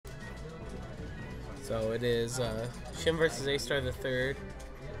So it is Shin versus AceStarThe3rd.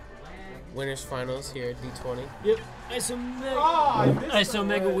 Winners finals here at D20. Yep. ISO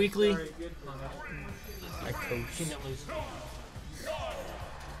Mega Weekly. I coach. Didn't lose.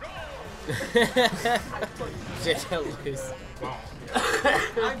 Didn't lose.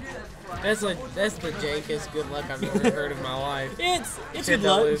 That's the jankest good luck I've ever heard in my life. It's good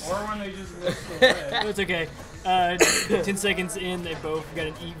luck. Lose. It's okay. 10 seconds in, they both got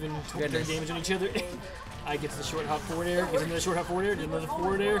an even 20 damage on each other. I gets the short hop forward air, gets another short hop forward air, gets another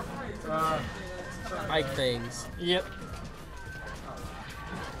forward air. Like things. Yep.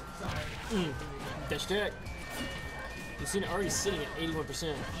 Dash attack. Lucina already sitting at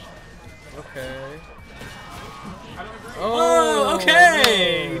 81%. Okay. Oh,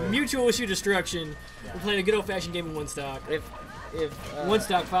 okay! No. Mutual issue destruction. We're playing a good old-fashioned game in one stock. If one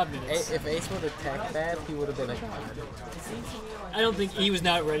stock, 5 minutes. If Ace would have attacked that, he would have been a god. I don't think he was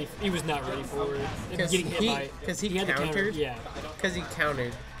not ready. He was not ready for it. Getting hit by it. Because he had to counter. Yeah. Because he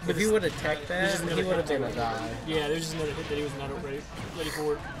countered. But if he would have attacked that, he would have been a god. Yeah, there's just another hit that he was not ready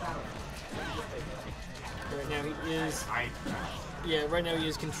for. Right now he is. Yeah, right now he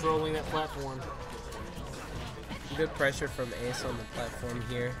is controlling that platform. Good pressure from Ace on the platform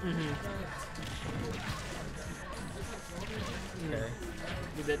here.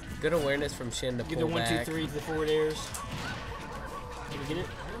 Okay. Good awareness from Shin to pull back. Get the 1, 2, 3 to the forward airs. Can you get it?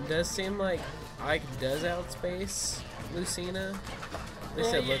 It does seem like Ike does outspace Lucina. At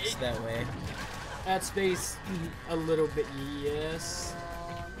least it looks that way. Outspace a little bit, yes.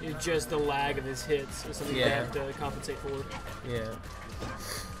 It's just the lag of his hits is something you have to compensate for. Yeah.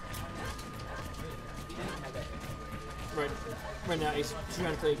 Right now, Ace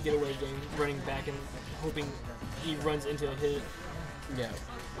trying to play a getaway game, running back and hoping he runs into a hit. Yeah.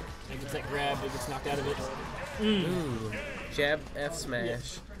 And gets that grab, it gets knocked out of it. Ooh. Jab, F smash.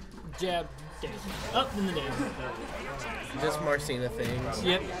 Yeah. Jab, down. Up in the down. Just Marcina things.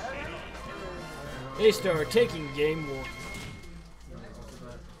 Yep. A-Star taking game 1.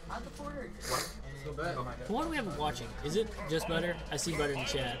 What do we have watching? Is it just Butter? I see Butter in the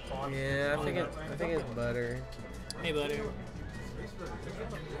chat. Yeah, I think it's Butter. Hey, Butter.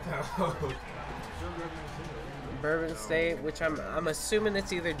 Bourbon State, which I'm assuming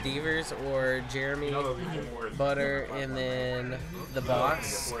it's either Devers or Jeremy, Butter, and then the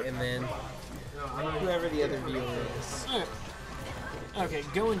boss, and then whoever the other viewer is. Right. Okay,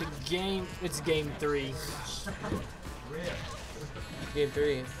 going to game. It's game 3. Game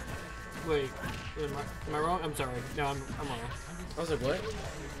 3. Wait, am I wrong? I'm sorry. No, I'm wrong. I was like, what?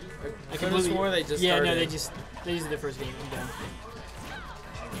 I completely swore they just yeah, started. no, they just did the first game. I'm done.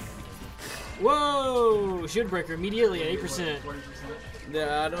 Whoa! Shield breaker immediately at 8%.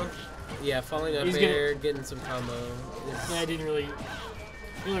 Yeah, I don't. Yeah, falling up air, getting some combo. Yeah, it didn't really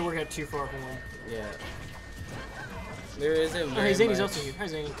work out too far for him. Yeah. There isn't very hey, Zany's much. also here. Hi,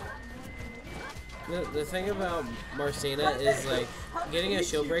 Zany. The thing about Marcina is like getting a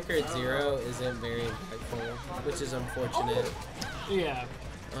shield breaker at 0 isn't very impactful, which is unfortunate. Yeah.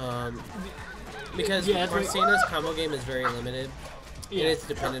 Because Marcina's combo game is very limited, and it's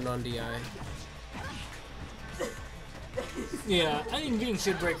dependent on DI. Yeah, I think getting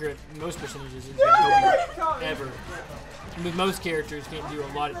shield breaker at most percentages isn't going to help you ever. With most characters, can't do a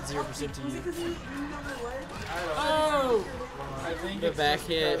lot at 0% to you. Oh! The back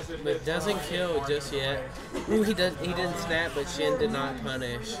hit, but doesn't kill just yet. Ooh, he didn't snap, but Shin did not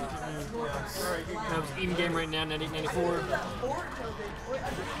punish. That was even game right now, 98-94.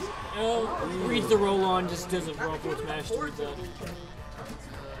 Oh, reads the roll on, just doesn't roll forward smash towards that.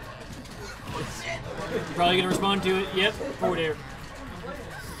 Probably gonna respond to it. Yep, forward air.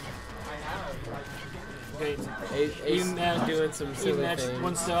 Okay, Ace doing some silly things.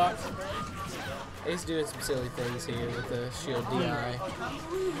 One stock. Ace doing some silly things here with the shield DI.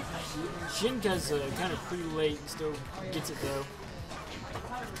 Shin does kind of pretty late, still gets it though.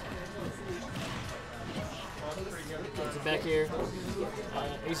 Gets it back here.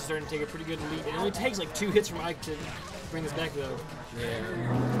 Ace is starting to take a pretty good lead. It only takes like 2 hits from Ike to bring this back though.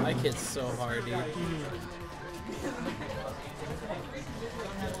 Yeah, Ike hits so hard, dude.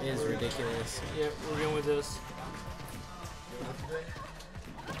 It is ridiculous. Yep, we're going with this.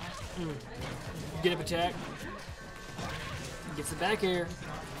 Get up attack. Gets the back air.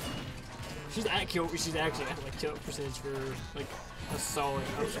 She's actually at like kill percentage for like a solid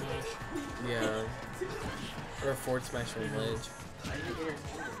up smash. Yeah. Or a forward smash on ledge.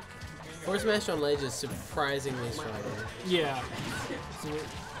 Forward smash on ledge is surprisingly strong. Yeah.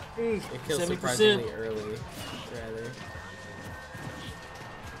 It kills 70%. surprisingly early, rather.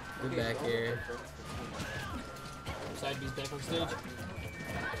 Good back air. Side B's back on stage.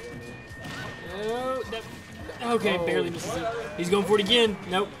 Oh, Okay, barely misses it. He's going for it again.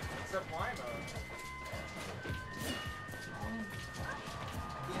 Nope.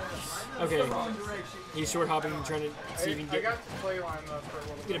 Okay. He's short hopping and trying to see if he can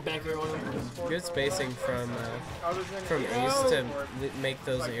get a back air on him. Good spacing from Ace to make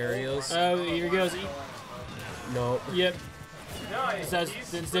those aerials. Oh, here he goes. Nope. Yep. Decides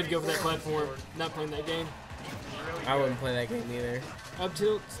to instead go for that platform. Not playing that game. I wouldn't play that game either. Up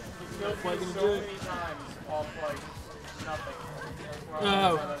tilt. Not quite gonna do it.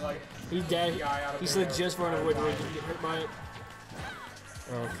 Oh. He dashed. He slid just far enough away where he didn't get hurt by it.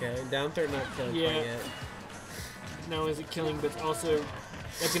 Okay. Down throw not killing quite yet. Not only is it killing, but also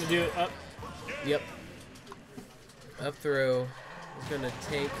that's gonna do it. Up. Yep. Up throw is gonna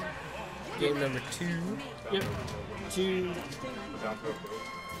take game number 2. Yep. 2.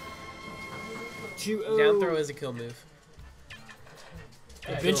 2-0. Down throw is a kill move.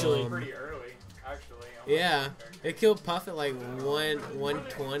 Eventually. Pretty early, actually. Yeah, it killed Puff at like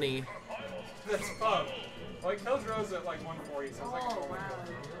 120. That's Puff. Like, kills Rose at like 140, so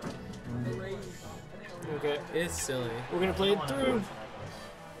it's like Okay. It's silly. We're gonna play it through.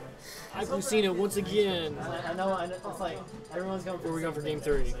 Lucina once again. I know. It's like everyone's going for. Where are we going for game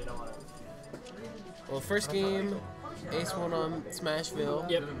 3? Well, first game, Ace won on Smashville.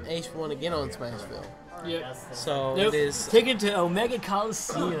 Yep. Ace won again on Smashville. Yep. So Nope. it is Taken to Omega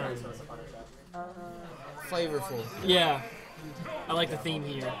Coliseum. flavorful. Yeah. I like the theme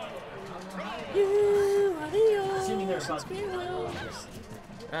here. Assuming they're fun.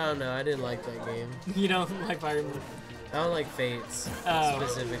 I don't know. I didn't like that game. You don't like Fire Emblem? I don't like Fates Oh.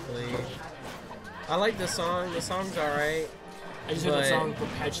 specifically. I like the song. The song's alright. I just heard that song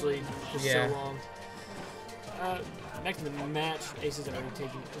perpetually for Yeah. so long. Back to the match. Ace has already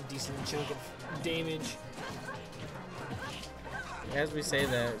taken a decent chunk of damage. As we say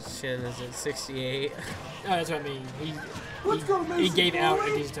that, Shin is at 68. Oh, that's what I mean. He gave out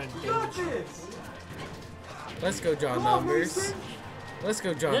a decent ton of damage. Let's go, John Numbers. Let's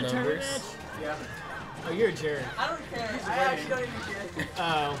go, John That turn Numbers. match? Yeah. Oh, you're a jerk. I don't care. I actually don't even care.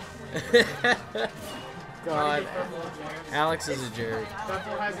 Oh. God. Alex is a jerk.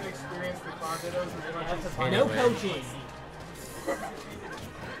 Duffel hasn't experienced the Conditos as much as No Anyway. coaching.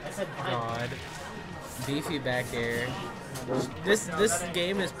 I said fine. God. Beefy back air. This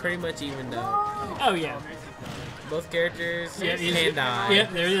game is pretty much evened up. Oh, yeah. Both characters Yeah, can die.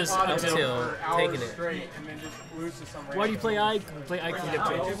 Yep, there it is. Up Until. till taking it. straight and then just lose to some Why do you play Ike? You play Ike from It up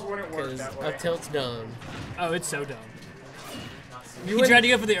tilt. just wouldn't work Because that way. up tilt's done. Oh, it's so dumb. You He tried to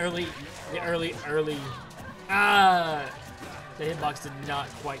go for the early. Ah! The hitbox did not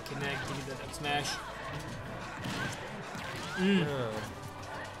quite connect to get that up smash.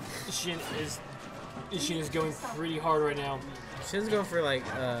 Shin is going pretty hard right now. Shin's going for like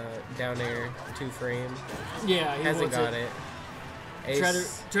down air 2 frame. Yeah, he Hasn't wants got it. it.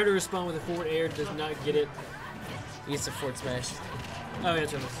 Ace Try to respond with a forward air, does not get it. eats a forward smash. Oh, yeah,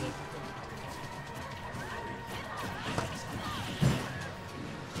 that's what I said.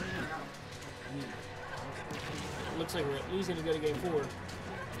 Looks like we're at least gonna go to game 4.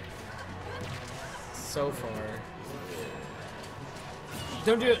 So far.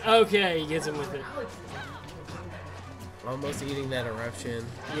 Don't do it. Okay, he gets him with it. Almost eating that eruption.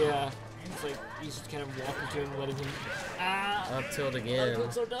 Yeah. It's like he's just kind of walking to him, letting him. Ah! Up tilt again.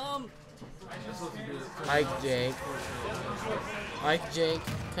 That's so dumb. Ike Jank. Ike Jank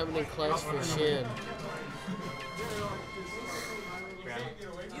coming in clutch for Shin.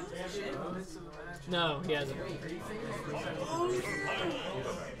 No, he hasn't.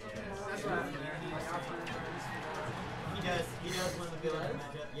 He does win the village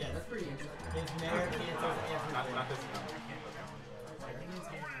matchup. Yes. That's pretty interesting. His mayor cancels everything.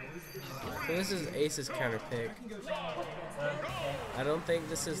 So this is Ace's counter pick. I don't think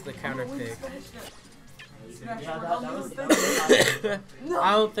this is the counter pick. Yeah, that was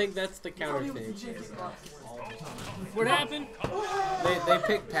I don't think that's the counter pick. What happened? They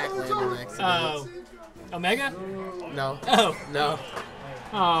picked Pac-Man on accident. Oh. Omega? No. Oh. No.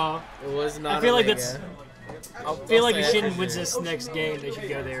 Oh. It was not I feel like Omega. that's. I'll I feel like say if it Shin for wins sure. this next game, they should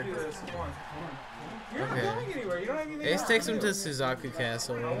go there. You're not Okay. going anywhere. You don't have anything Ace else. takes him to Suzaku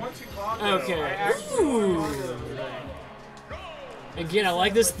Castle. Once you clock Okay. Ooh. Again, I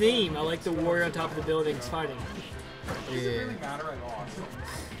like this theme. I like the warrior on top of the buildings fighting. Yeah. matter at all.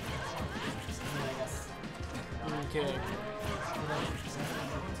 Okay.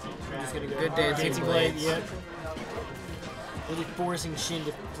 I'm just gonna go. Good dancing blade. blades. Yep. Really forcing Shin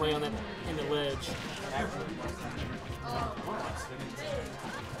to play on that in the ledge.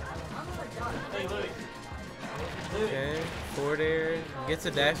 Okay. Forward air. Gets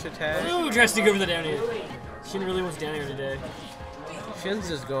a dash attack. Ooh, tries to go over the down air. Shin really wants down air today. Shin's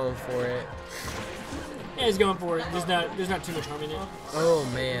just going for it. Yeah, he's going for it. There's not too much harm in it. Oh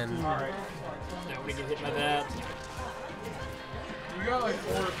man. Alright. Not gonna get hit by that. You got like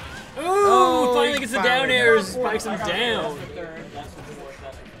 4. Ooh, finally gets the down finally air, got spikes him down.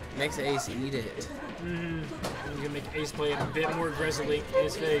 Makes Ace eat it. I'm gonna make Ace play it a bit more aggressively in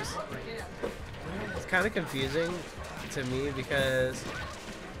his face. It's kind of confusing to me because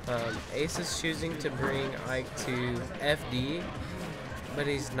Ace is choosing to bring Ike to FD, but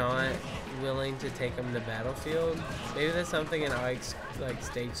he's not willing to take him to Battlefield. Maybe that's something in Ike's like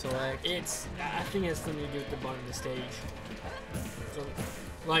stage select. I think it has something to do with the bottom of the stage. So,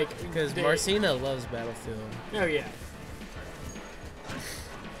 like, Because Marcina loves Battlefield. Oh yeah.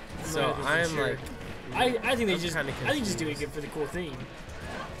 So I'm like, I think they I'm just kinda just do it good for the cool theme.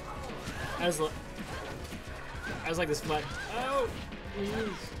 I was like this flat. Oh,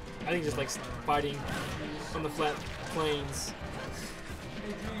 I think just like fighting on the flat plains.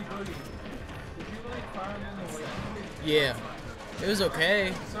 Hey, Judy Birdie, did you like Fireman the way? yeah, it was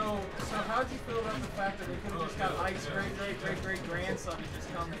okay. So how'd you feel about the fact that they could have just got Ike's great grandson to just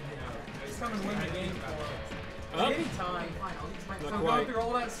come and win the game for him? Up? Anytime. So Not go quite. through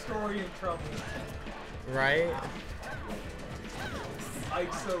all that story and trouble. Right?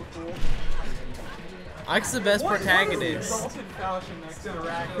 Ike's so cool. Ike's the best What is protagonist. the exalted fashion next to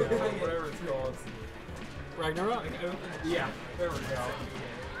Ragnarok, whatever it's called? Ragnarok. Yeah, there we go.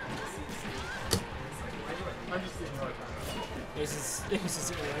 I'm just getting hard time. Ace is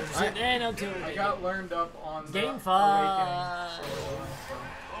and I'm doing I it. got learned up on the Game 5. Awakening.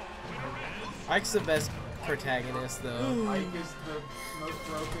 Ike's the best protagonist though. Ike is the most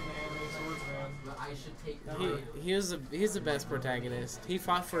broken anime swordsman. He's the best protagonist. He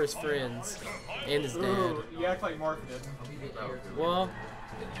fought for his friends and his dad. Ooh, you act like Mark did. Well,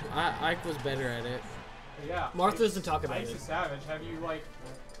 Ike was better at it. Yeah. Martha doesn't talk about Ike's it. a savage. Have you like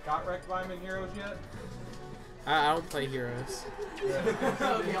got wrecked by him in Heroes yet? I don't play Heroes.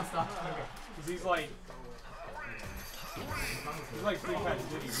 Because he's like Free Patch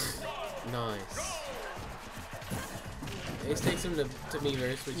Diddy. Nice. Ace takes him to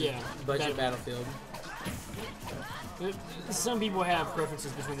Miiverse, which Yeah, is budget Battlefield. Some people have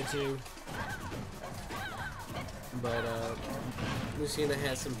preferences between the two. But Lucina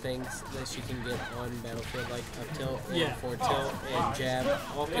has some things that she can get on Battlefield, like up tilt and Yeah. forward tilt and jab.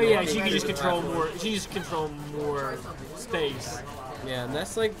 All Oh yeah, connected she can to just the control platform. more. She just control more space. Yeah, and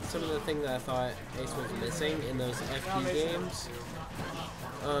that's like some of the things that I thought Ace was missing in those FP games.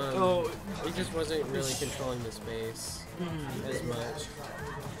 It just wasn't really controlling the space as much.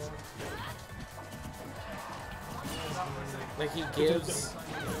 Like he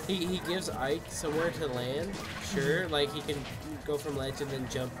gives Ike somewhere to land, sure. Like he can go from ledge and then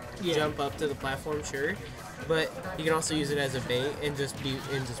jump up to the platform, sure. But he can also use it as a bait and just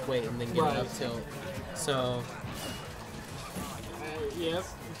wait and then get it up tilt. So Yep,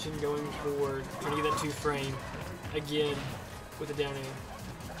 Shin going forward, trying to get that 2 frame again with the down air.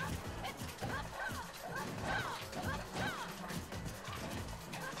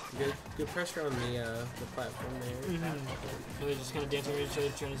 good pressure on the platform there. And they're just kind of dancing around each other,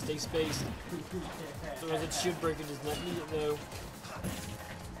 trying to stay spaced. Otherwise, it shield breaker does not need it though.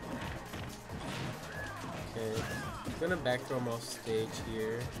 Okay, I'm gonna back throw him off stage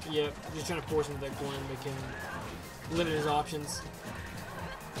here. Yep, just trying to force him to that corner, but can limit his options.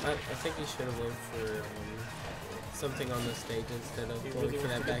 I think he should have went for something on the stage instead of He going really for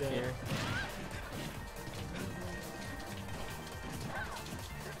wants that to back get that. here.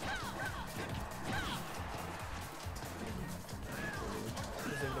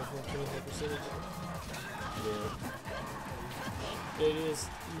 He's gonna go for a 25 percentage. Yeah. There it is.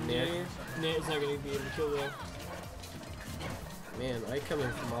 Nair. Nair is not going to be able to kill though. Man, I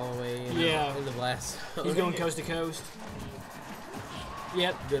coming from all the way in, Yeah. in the blast. He's going coast to coast.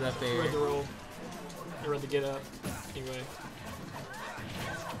 Yep. Good up there. Read the roll. I read the get up. Anyway.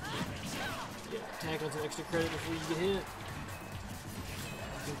 Yeah, tack on some extra credit before you get hit.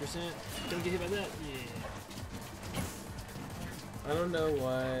 15%. Don't get hit by that. Yeah. I don't know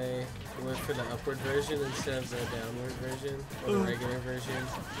why he went for the upward version instead of the downward version or the regular version.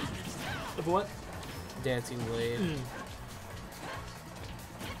 Of what? Dancing Blade.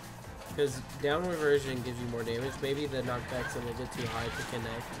 Because downward version gives you more damage. Maybe the knockback's a little bit too high to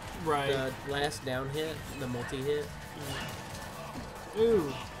connect. Right. The last down hit, the multi-hit.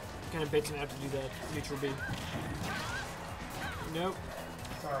 Ooh. Kind of baits him out to do that. Neutral B. Nope.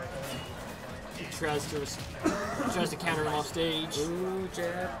 Sorry. He tries to counter him off stage. Ooh,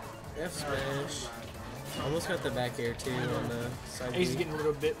 jab. F smash. Almost got the back air too on the side. Ace is B. getting a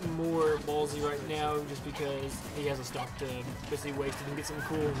little bit more ballsy right now just because he has a stock to basically waste and get something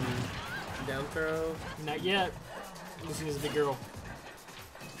cool. Down throw. Not yet. Lucina's a big girl.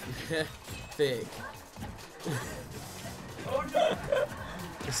 Thick.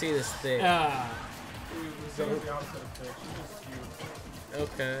 Lucina's thick. Ah. The opposite of thick. She's just cute.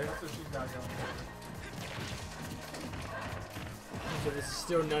 Okay. That's what she's got going for her. So this is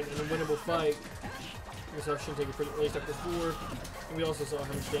still not an unwinnable fight. We saw Shin take a pretty early start before, and we also saw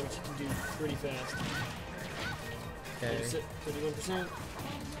how much damage she can do pretty fast. Okay. 31%.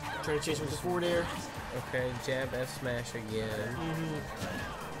 Trying to chase him with the forward air. Okay. Jab F smash again.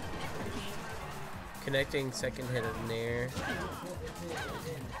 Connecting second hit of Nair.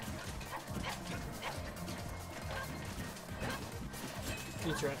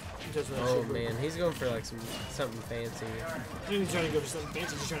 He tried. Oh man, he's going for like something fancy. He's even trying to go for something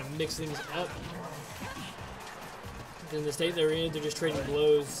fancy, just trying to mix things up. In the state they're in, they're just trading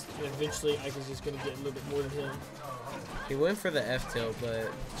blows, and eventually Ike is just going to get a little bit more than him. He went for the F tilt, but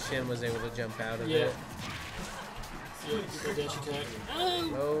Shin was able to jump out of it. Yeah, good dash attack.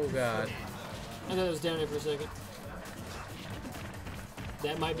 Oh god. I thought it was down there for a second.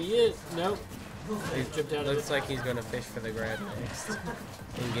 That might be it. Nope. He Jumped out of looks it. like he's gonna fish for the grab next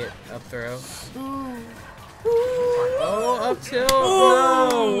and get up throw. Oh, up tilt!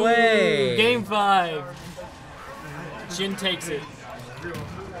 No way! Game 5. Shin takes it.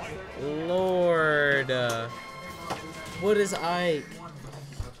 Lord, what is Ike?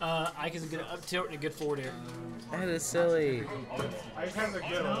 Ike is a good up tilt and a good forward air. That is silly, I have a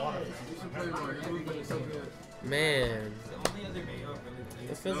good one. man.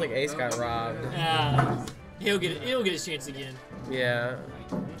 It feels like Ace got robbed. He'll get his chance again. Yeah.